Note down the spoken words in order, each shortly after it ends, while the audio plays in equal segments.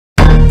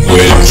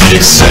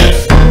kick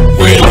set,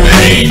 where them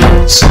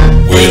hands,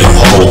 where them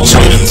holes,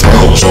 where them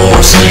throws, you know what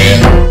I'm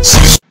saying?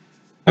 Cecil.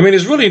 I mean,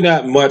 there's really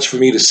not much for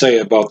me to say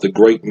about the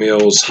Great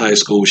Mills High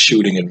School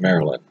shooting in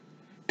Maryland.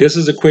 This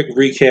is a quick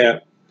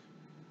recap.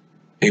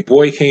 A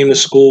boy came to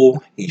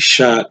school, he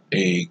shot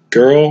a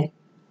girl,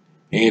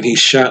 and he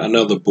shot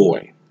another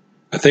boy.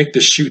 I think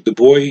the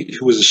boy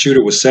who was a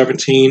shooter was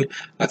 17.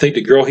 I think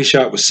the girl he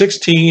shot was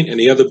 16, and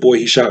the other boy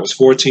he shot was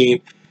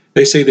 14.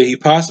 They say that he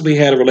possibly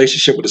had a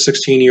relationship with a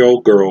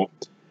 16-year-old girl,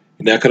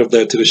 and that could have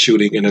led to the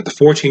shooting, and that the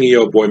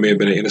 14-year-old boy may have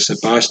been an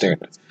innocent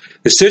bystander.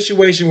 The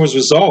situation was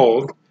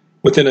resolved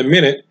within a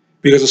minute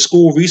because a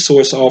school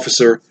resource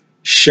officer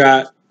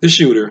shot the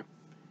shooter,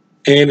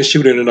 and the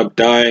shooter ended up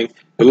dying.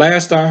 The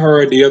last I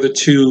heard, the other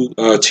two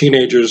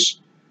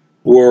teenagers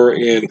were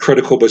in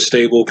critical but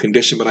stable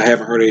condition, but I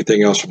haven't heard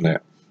anything else from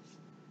that.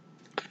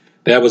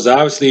 That was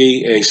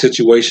obviously a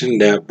situation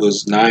that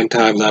was 9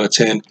 times out of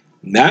 10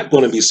 not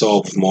going to be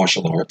solved with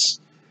martial arts.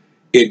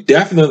 It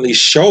definitely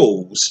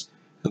shows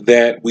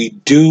that we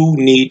do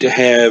need to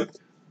have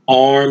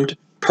armed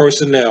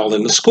personnel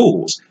in the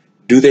schools.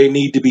 Do they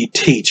need to be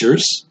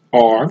teachers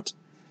armed?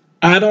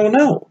 I don't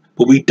know.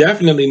 But we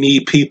definitely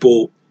need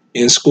people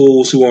in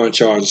schools who are in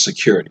charge of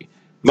security.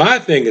 My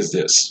thing is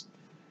this.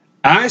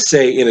 I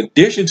say, in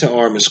addition to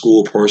arming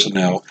school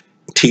personnel,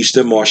 teach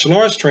them martial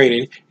arts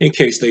training in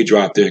case they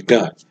drop their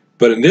gun.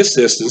 But in this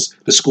instance,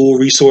 the school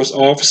resource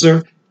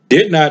officer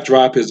did not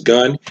drop his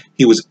gun.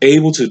 He was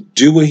able to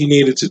do what he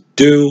needed to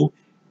do,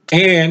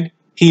 and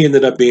he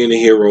ended up being a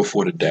hero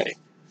for the day.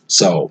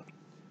 So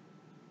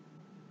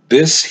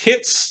this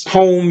hits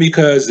home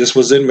because this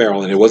was in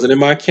Maryland. It wasn't in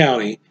my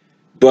county,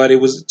 but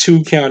it was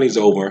 2 counties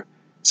over.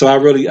 So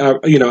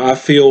I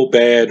feel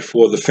bad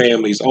for the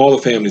families, all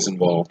the families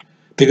involved.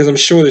 Because I'm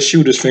sure the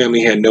shooter's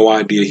family had no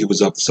idea he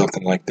was up to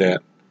something like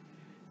that.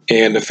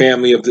 And the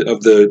family of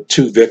the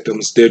 2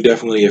 victims, they're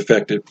definitely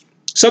affected.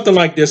 Something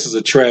like this is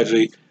a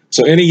tragedy.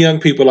 So any young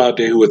people out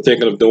there who are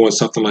thinking of doing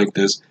something like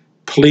this,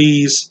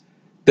 please,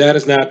 that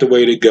is not the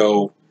way to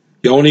go.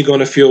 You're only going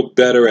to feel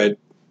better at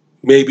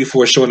maybe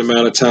for a short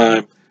amount of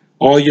time.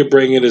 All you're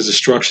bringing is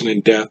destruction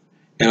and death.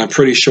 And I'm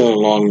pretty sure in the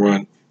long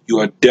run, you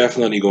are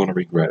definitely going to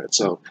regret it.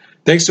 So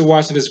thanks for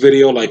watching this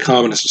video. Like,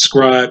 comment, and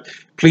subscribe.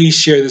 Please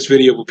share this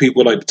video with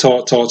people who like to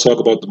talk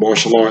about the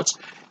martial arts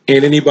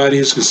and anybody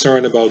who's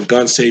concerned about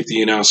gun safety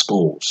in our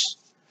schools.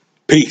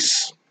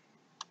 Peace.